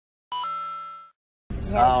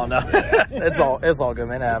Oh no, it's all good,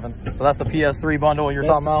 man. It happens. So that's the PS3 bundle you're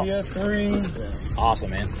talking about. PS3. Awesome,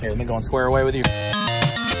 man. Here, let me go and square away with you.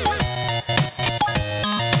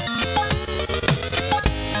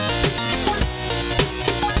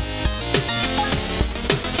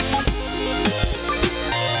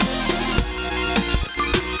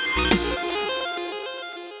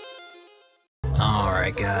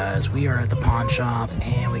 Alright guys, we are at the pawn shop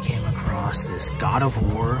and we came across this God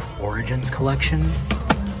of War Origins collection,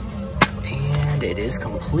 and it is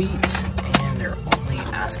complete and they're only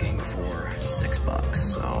asking for $6,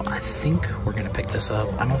 so I think we're gonna pick this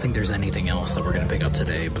up. I don't think there's anything else that we're gonna pick up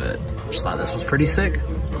today, but just thought this was pretty sick.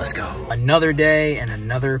 Let's go. Another day and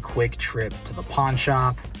another quick trip to the pawn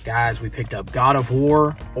shop. Guys, we picked up God of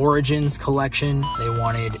War Origins collection. They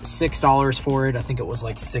wanted $6 for it. I think it was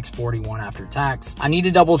like $6.41 after tax. I need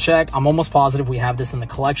to double check. I'm almost positive we have this in the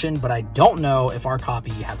collection, but I don't know if our copy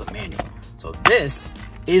has a manual. So this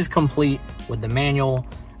is complete with the manual.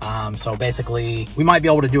 So basically, we might be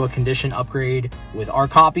able to do a condition upgrade with our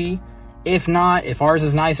copy. If not, if ours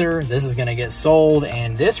is nicer, this is gonna get sold.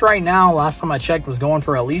 And this right now, last time I checked, was going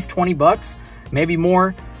for at least 20 bucks, maybe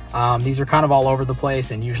more. These are kind of all over the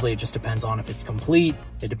place, and usually it just depends on if it's complete.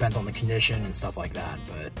 It depends on the condition and stuff like that,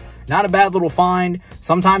 but not a bad little find.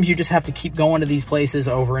 Sometimes you just have to keep going to these places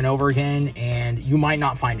over and over again, and you might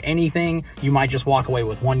not find anything. You might just walk away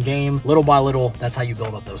with one game. Little by little, that's how you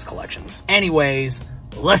build up those collections. Anyways,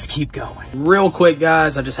 let's keep going. Real quick,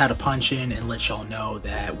 guys, I just had to punch in and let y'all know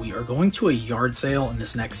that we are going to a yard sale in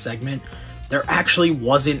this next segment. There actually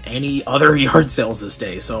wasn't any other yard sales this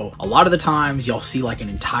day. So a lot of the times y'all see like an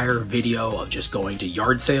entire video of just going to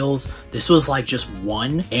yard sales. This was like just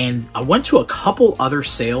one. And I went to a couple other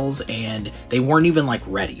sales and they weren't even like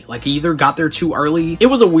ready. Like I either got there too early. It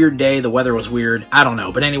was a weird day. The weather was weird. I don't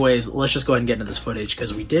know. But anyways, let's just go ahead and get into this footage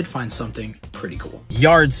because we did find something pretty cool.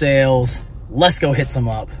 Yard sales. Let's go hit some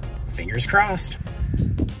up. Fingers crossed.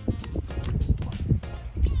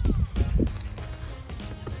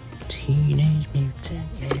 Teenage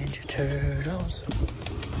Mutant Ninja Turtles.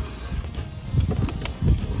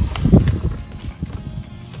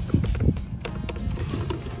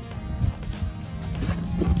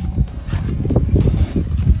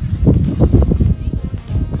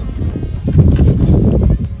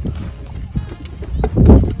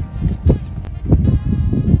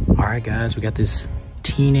 Alright guys, we got this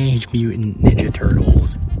Teenage Mutant Ninja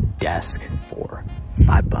Turtles desk for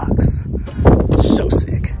 $5. So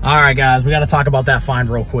sick. All right, guys, we got to talk about that find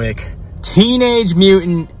real quick. Teenage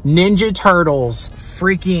Mutant Ninja Turtles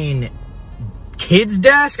freaking kids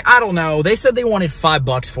desk. I don't know. They said they wanted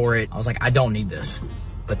 $5 for it. I was like, I don't need this.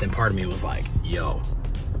 But then part of me was like, yo,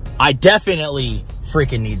 I definitely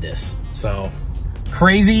freaking need this. So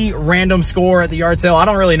crazy random score at the yard sale. I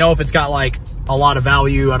don't really know if it's got like a lot of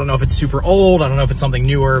value. I don't know if it's super old. I don't know if it's something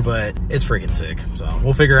newer, but it's freaking sick. So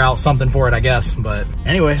we'll figure out something for it, I guess. But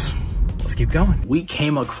anyways, let's keep going. We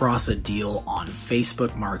came across a deal on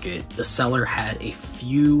Facebook Market. The seller had a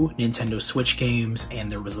few Nintendo Switch games and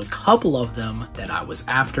there was a couple of them that I was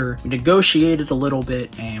after. We negotiated a little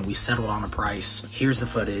bit and we settled on a price. Here's the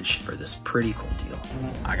footage for this pretty cool deal.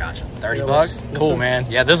 I got you. 30 bucks? Cool, man.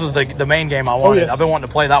 Yeah, this is the main game I wanted. Oh, yes. I've been wanting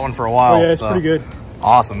to play that one for a while. Oh, yeah, it's pretty good.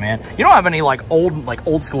 Awesome, man. You don't have any like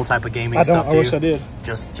old school type of gaming stuff, do you? I wish I did.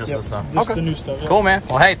 Just this stuff. Just the new stuff. Yeah. Cool, man.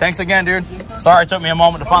 Well, hey, thanks again, dude. Sorry it took me a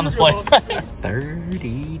moment to find this place.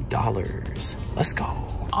 $30. Let's go.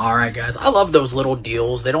 All right, guys, I love those little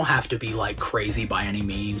deals. They don't have to be like crazy by any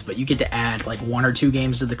means, but you get to add like 1 or 2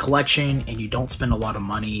 games to the collection and you don't spend a lot of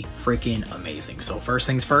money. Freaking amazing. So first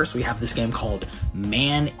things first, we have this game called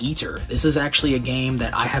Man Eater. This is actually a game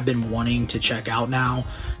that I have been wanting to check out now.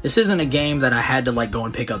 This isn't a game that I had to like go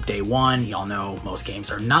and pick up day one. Y'all know most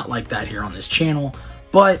games are not like that here on this channel,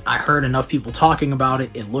 but I heard enough people talking about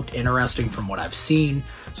it. It looked interesting from what I've seen.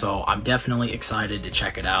 So I'm definitely excited to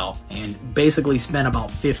check it out and basically spent about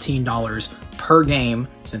 $15 per game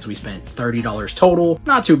since we spent $30 total.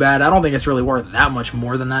 Not too bad. I don't think it's really worth that much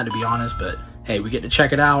more than that, to be honest, but hey, we get to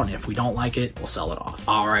check it out, and if we don't like it, we'll sell it off.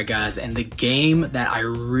 All right, guys, and the game that I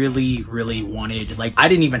really wanted, like I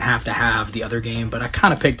didn't even have to have the other game, but I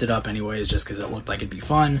kind of picked it up anyways just because it looked like it'd be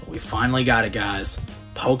fun. We finally got it, guys.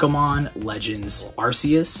 Pokemon Legends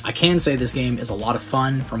Arceus. I can say this game is a lot of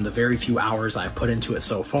fun from the very few hours I've put into it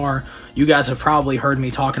so far. You guys have probably heard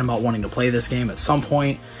me talking about wanting to play this game at some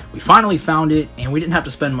point. We finally found it and we didn't have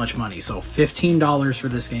to spend much money. So $15 for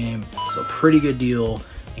this game. It's a pretty good deal.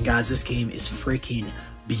 And guys, this game is freaking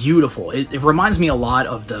beautiful. It reminds me a lot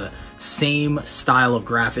of the same style of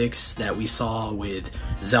graphics that we saw with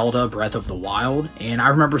Zelda Breath of the Wild. And I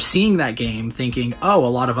remember seeing that game thinking, oh, a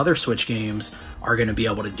lot of other Switch games are going to be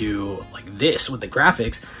able to do like this with the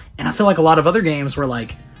graphics. And I feel like a lot of other games were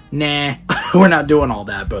like, nah, we're not doing all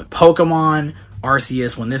that. But Pokemon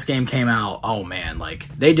Arceus, when this game came out, oh man, like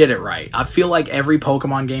they did it right. I feel like every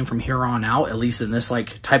Pokemon game from here on out, at least in this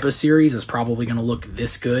like type of series, is probably going to look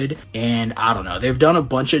this good. And I don't know, they've done a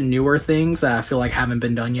bunch of newer things that I feel like haven't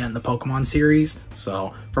been done yet in the Pokemon series.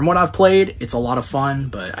 So from what I've played, it's a lot of fun,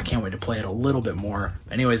 but I can't wait to play it a little bit more.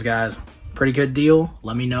 Anyways, guys, pretty good deal.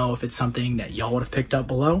 Let me know if it's something that y'all would have picked up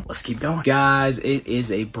below. Let's keep going. Guys, it is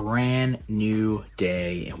a brand new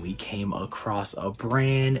day and we came across a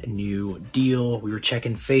brand new deal. We were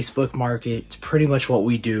checking Facebook Market. It's pretty much what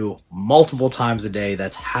we do multiple times a day.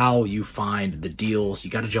 That's how you find the deals. You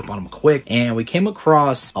got to jump on them quick. And we came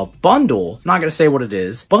across a bundle. I'm not going to say what it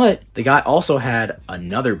is, but the guy also had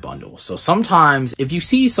another bundle. So sometimes if you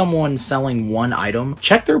see someone selling one item,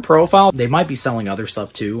 check their profile. They might be selling other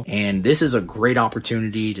stuff too. And this is a great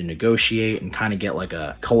opportunity to negotiate and kind of get like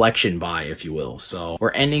a collection buy, if you will. So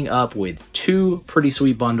we're ending up with two pretty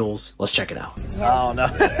sweet bundles. Let's check it out. Oh no,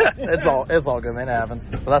 it's all good, man. It happens.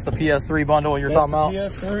 So that's the PS3 bundle you're talking about?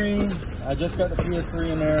 PS3. I just got the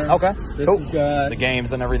PS3 in there. Okay. This cool. has got the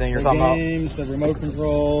games and everything you're talking about. The games, the remote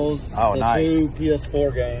controls. Oh, the nice. Two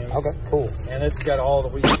PS4 games. Okay, cool. And this has got all the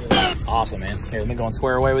Wii games. Awesome, man. Here, let me go and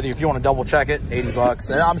square away with you. If you want to double check it, 80 bucks.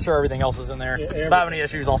 I'm sure everything else is in there. Yeah, if I have any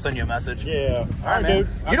issues, I'll send you a message. Yeah. All right, man.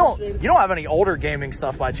 Dude, you don't have any older gaming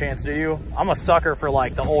stuff by chance, do you? I'm a sucker for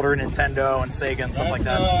like the older Nintendo and Sega and stuff like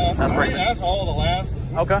that. That's great. That's all the last.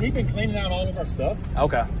 Okay. We've been cleaning out all of our stuff.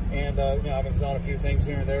 Okay. And you know, I've been selling a few things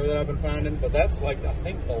here and there that I've been finding, but that's like I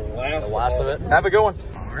think the last. The last of it. Have a good one.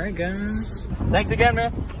 All right, guys. Thanks again,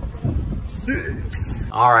 man.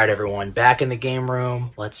 All right, everyone, back in the game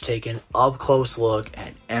room. Let's take an up-close look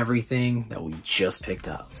at everything that we just picked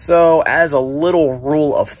up. So as a little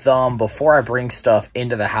rule of thumb, before I bring stuff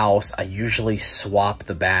into the house, I usually swap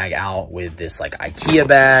the bag out with this like IKEA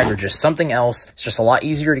bag or just something else. It's just a lot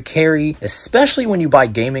easier to carry, especially when you buy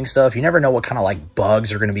gaming stuff. You never know what kind of like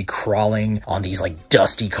bugs are going to be crawling on these like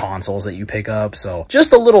dusty consoles that you pick up. So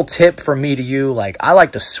just a little tip from me to you, like I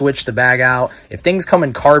like to switch the bag out. If things come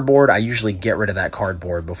in cardboard, I usually get rid of that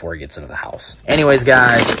cardboard before it gets into the house. Anyways,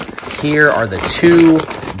 guys, here are the two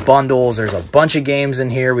bundles. There's a bunch of games in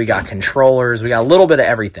here. We got controllers. We got a little bit of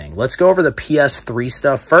everything. Let's go over the PS3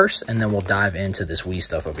 stuff first, and then we'll dive into this Wii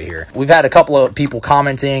stuff over here. We've had a couple of people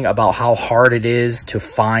commenting about how hard it is to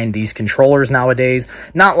find these controllers nowadays.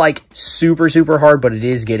 Not like super, super hard, but it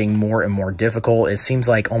is getting more and more difficult. It seems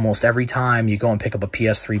like almost every time you go and pick up a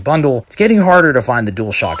PS3 bundle, it's getting harder to find the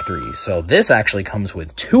DualShock 3. So this actually comes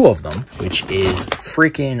with two of them, which is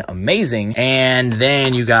freaking amazing. And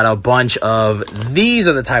then you got a bunch of these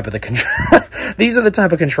are the type of these are the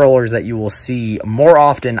type of controllers that you will see more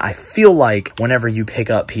often, I feel like, whenever you pick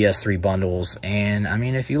up PS3 bundles. And I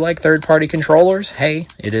mean, if you like third-party controllers, hey,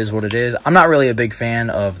 it is what it is. I'm not really a big fan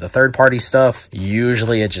of the third-party stuff.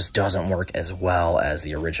 Usually it just doesn't work as well as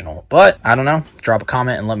the original, but I don't know. Drop a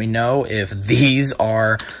comment and let me know if these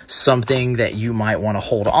are something that you might want to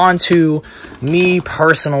hold on to. Me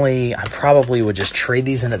personally, I probably would just trade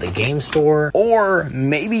these into the game store, or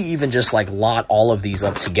maybe even just like lot all of these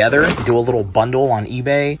up together, do a little bundle on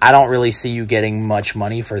eBay. I don't really see you getting much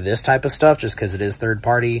money for this type of stuff just because it is third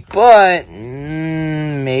party, but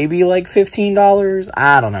maybe like $15.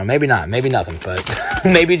 I don't know, maybe not, maybe nothing, but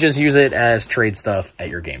maybe just use it as trade stuff at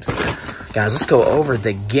your game store. Guys, let's go over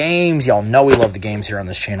the games. Y'all know we love the games here on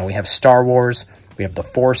this channel. We have Star Wars, we have The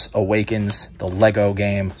Force Awakens, the Lego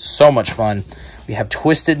game, so much fun. We have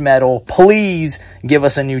Twisted Metal. Please give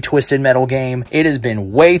us a new Twisted Metal game. It has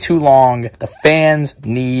been way too long. The fans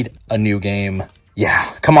need a new game.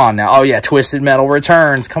 Yeah, come on now. Oh yeah, Twisted Metal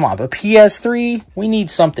returns. Come on, but PS3, we need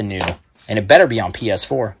something new. And it better be on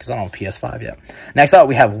PS4, because I don't have PS5 yet. Next up,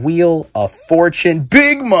 we have Wheel of Fortune.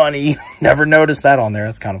 Big money. Never noticed that on there.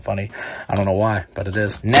 That's kind of funny. I don't know why, but it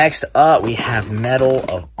is. Next up, we have Medal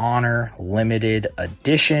of Honor Limited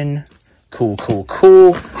Edition. Cool, cool,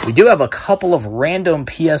 cool. We do have a couple of random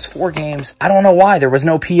PS4 games. I don't know why. There was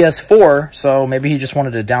no PS4, so maybe he just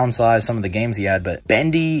wanted to downsize some of the games he had. But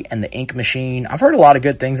Bendy and the Ink Machine. I've heard a lot of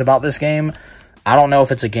good things about this game. I don't know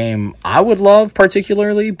if it's a game I would love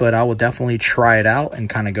particularly, but I will definitely try it out and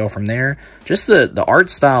kind of go from there. Just the art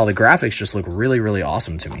style, the graphics just look really, really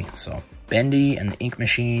awesome to me. So Bendy and the Ink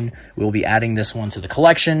Machine, we'll be adding this one to the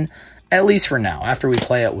collection. at least for now. After we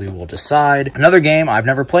play it, we will decide. Another game I've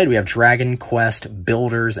never played, we have Dragon Quest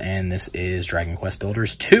Builders, and this is Dragon Quest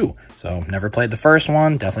Builders 2. So never played the first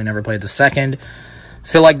one, definitely never played the second. I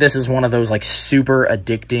feel like this is one of those like super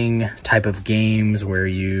addicting type of games where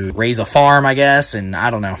you raise a farm, I guess, and I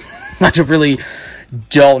don't know. I really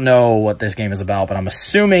don't know what this game is about, but I'm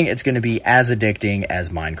assuming it's going to be as addicting as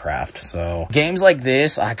Minecraft. So games like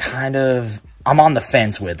this, I'm on the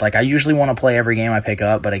fence with. Like, I usually want to play every game I pick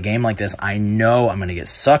up, but a game like this, I know I'm going to get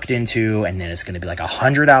sucked into, and then it's going to be like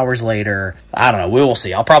 100 hours later. I don't know. We will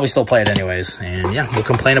see. I'll probably still play it anyways. And yeah, we'll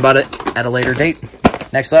complain about it at a later date.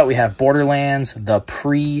 Next up, we have Borderlands, the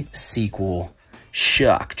pre-sequel.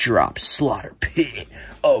 Shock Drop Slaughter Pit.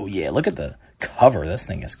 Oh yeah, look at the cover. This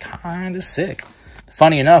thing is kind of sick.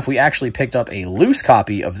 Funny enough, we actually picked up a loose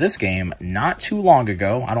copy of this game not too long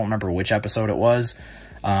ago. I don't remember which episode it was,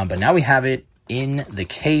 but now we have it in the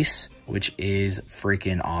case, which is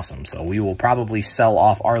freaking awesome. So we will probably sell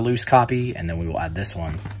off our loose copy, and then we will add this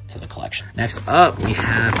one to the collection. Next up, we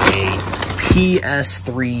have a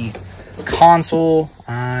PS3 console.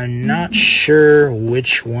 I'm not sure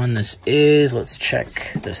which one this is. Let's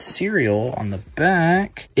check the serial on the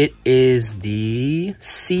back. It is the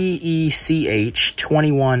CECH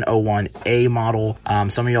 2101A model.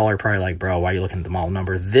 Some of y'all are probably like, bro, why are you looking at the model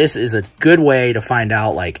number? This is a good way to find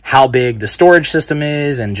out like how big the storage system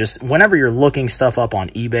is, and just whenever you're looking stuff up on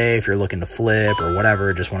eBay, if you're looking to flip or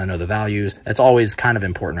whatever, just want to know the values. That's always kind of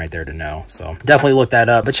important right there to know. So definitely look that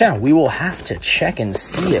up. But yeah, we will have to check and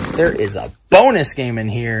see if there is a bonus game in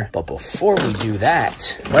here. But before we do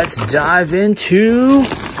that, let's dive into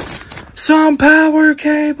some power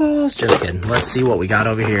cables. Just kidding. Let's see what we got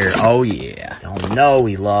over here. Oh yeah, y'all know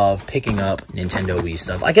we love picking up Nintendo Wii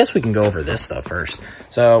stuff. I guess we can go over this stuff first.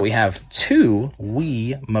 So we have 2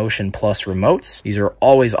 Wii Motion Plus remotes. These are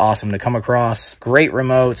always awesome to come across. Great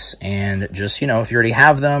remotes, and just, you know, if you already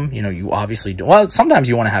have them, you know, you obviously do. Well, sometimes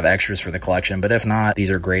you want to have extras for the collection, but if not,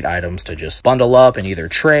 these are great items to just bundle up and either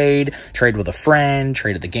trade with a friend,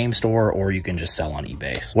 trade at the game store, or you can just sell on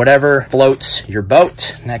eBay. So whatever floats your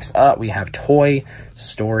boat. Next up, we have Toy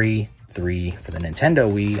Story 3 for the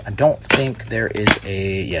Nintendo Wii. I don't think there is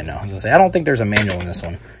I was gonna say, I don't think there's a manual in this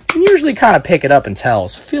one. You can usually kind of pick it up and tell.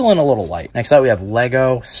 It's feeling a little light. Next up, we have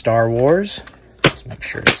Lego Star Wars. Let's make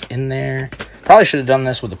sure it's in there. Probably should have done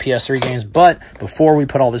this with the PS3 games, but before we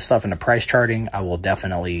put all this stuff into price charting, I will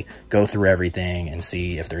definitely go through everything and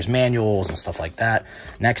see if there's manuals and stuff like that.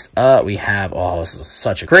 Next up, we have, oh, this is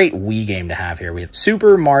such a great Wii game to have here. We have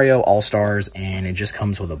Super Mario All-Stars, and it just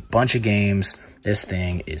comes with a bunch of games. This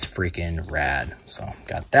thing is freaking rad. So,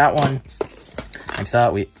 got that one. Next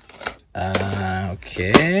up,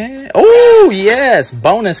 okay. Oh, yes.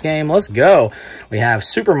 Bonus game. Let's go. We have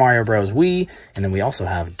Super Mario Bros. Wii, and then we also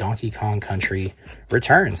have Donkey Kong Country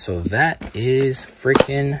Returns. So that is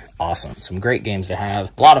freaking awesome. Some great games to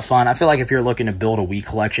have. A lot of fun. I feel like if you're looking to build a Wii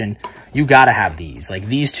collection, you got to have these. Like,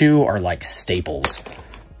 these two are like staples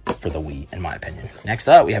for the Wii, in my opinion. Next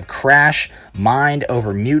up, we have Crash Mind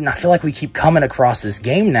Over Mutant. I feel like we keep coming across this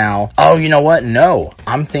game now. Oh, you know what? No,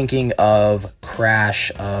 I'm thinking of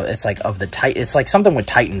Crash. It's like it's like something with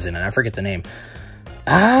Titans in it. I forget the name.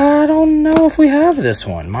 I don't know if we have this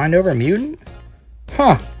one. Mind Over Mutant?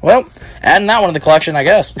 Huh. Well, adding that one to the collection, I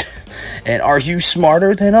guess. And are you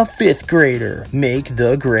smarter than a 5th grader? Make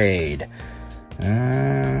the grade.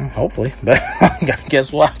 Hopefully, but I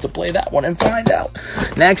guess we'll have to play that one and find out.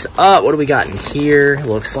 Next up, what do we got in here?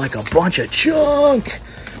 Looks like a bunch of junk.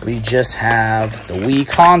 We just have the Wii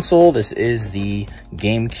console. This is the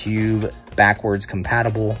GameCube backwards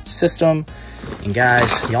compatible system. And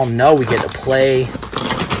guys, y'all know we get to play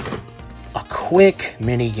a quick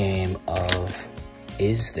mini game of,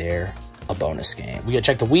 is there a bonus game? We gotta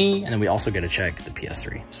check the Wii, and then we also gotta check the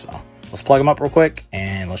PS3. So let's plug them up real quick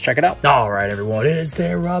and let's check it out. All right, everyone, is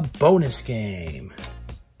there a bonus game?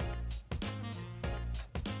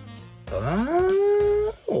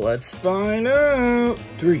 Let's find out.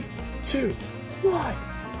 3, 2, 1.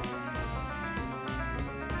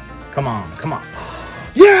 Come on, come on.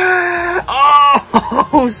 Yeah!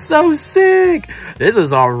 Oh, so sick. This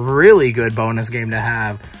is a really good bonus game to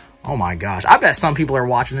have. Oh my gosh. I bet some people are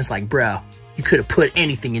watching this like, bro, you could have put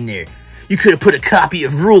anything in there. You could have put a copy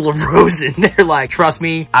of Rule of Rose in there. Like, trust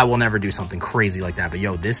me, I will never do something crazy like that. But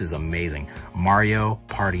yo, this is amazing. Mario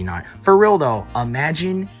Party 9. For real though,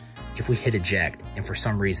 imagine if we hit eject and for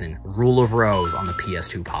some reason Rule of Rose on the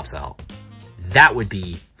PS2 pops out. That would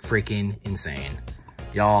be freaking insane.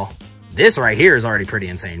 Y'all, this right here is already pretty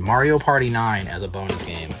insane. Mario Party 9 as a bonus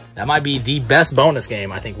game. That might be the best bonus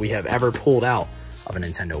game I think we have ever pulled out of a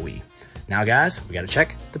Nintendo Wii. Now guys, we gotta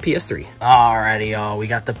check the PS3. Alrighty y'all, we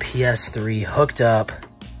got the PS3 hooked up.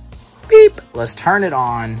 Beep, let's turn it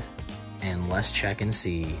on and let's check and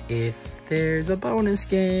see if there's a bonus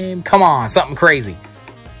game. Come on, something crazy.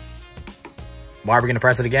 Why are we gonna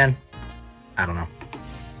press it again? I don't know.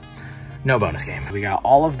 No bonus game. We got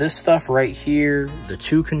all of this stuff right here, the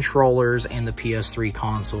 2 controllers and the PS3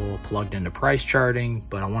 console plugged into price charting,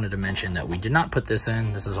 but I wanted to mention that we did not put this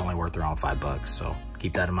in. This is only worth around $5, so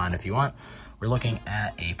keep that in mind if you want. We're looking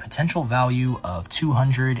at a potential value of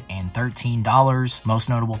 $213. Most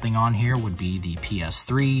notable thing on here would be the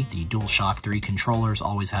PS3. The DualShock 3 controllers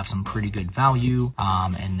always have some pretty good value.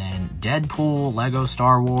 And then Deadpool, Lego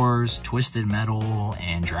Star Wars, Twisted Metal,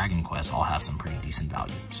 and Dragon Quest all have some pretty decent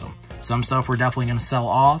value. So some stuff we're definitely going to sell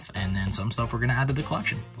off, and then some stuff we're going to add to the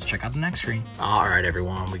collection. Let's check out the next screen. All right,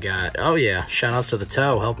 everyone, we got, oh yeah, shout outs to the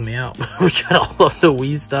toe helping me out. We got all of the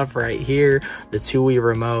Wii stuff right here, the 2 Wii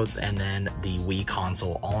remotes, and then the Wii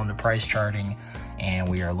console all in the price charting, and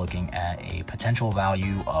we are looking at a potential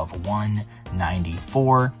value of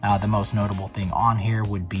 $194. The most notable thing on here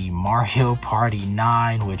would be Mario Party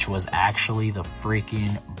 9, which was actually the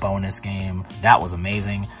freaking bonus game. That was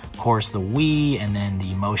amazing. Of course, the Wii and then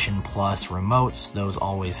the Motion Plus remotes, those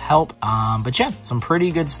always help. But yeah, some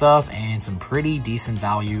pretty good stuff and some pretty decent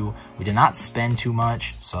value. We did not spend too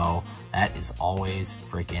much, so that is always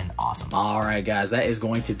freaking awesome. All right, guys, that is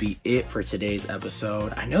going to be it for today's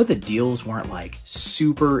episode. I know the deals weren't like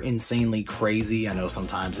super insanely crazy. I know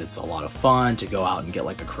sometimes it's a lot of fun to go out and get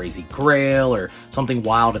like a crazy grail or something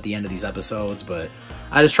wild at the end of these episodes, but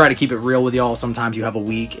I just try to keep it real with y'all. Sometimes you have a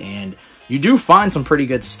week and you do find some pretty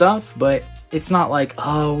good stuff, but it's not like,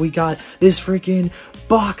 oh, we got this freaking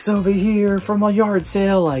box over here from a yard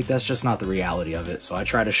sale. Like, that's just not the reality of it. So I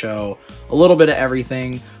try to show a little bit of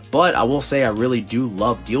everything. But I will say I really do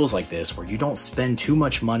love deals like this where you don't spend too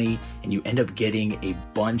much money and you end up getting a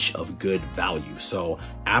bunch of good value. So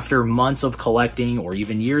after months of collecting or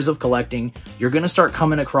even years of collecting, you're going to start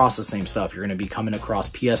coming across the same stuff. You're going to be coming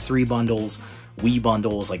across PS3 bundles, Wii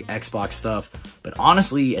bundles, like Xbox stuff. But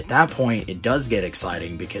honestly, at that point, it does get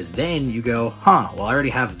exciting because then you go, huh, well, I already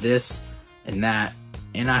have this and that.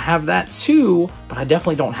 And I have that too, but I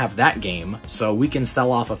definitely don't have that game. So we can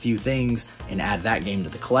sell off a few things and add that game to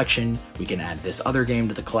the collection. We can add this other game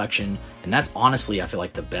to the collection. And that's honestly, I feel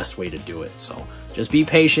like the best way to do it. So just be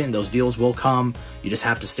patient. Those deals will come. You just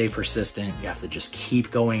have to stay persistent. You have to just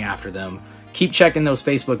keep going after them. Keep checking those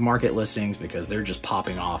Facebook market listings because they're just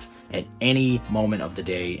popping off at any moment of the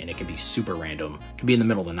day. And it can be super random. It can be in the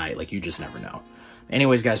middle of the night. Like, you just never know.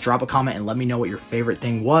 Anyways, guys, drop a comment and let me know what your favorite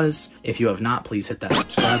thing was. If you have not, please hit that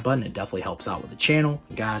subscribe button. It definitely helps out with the channel.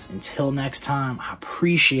 Guys, until next time, I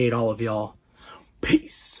appreciate all of y'all.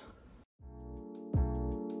 Peace.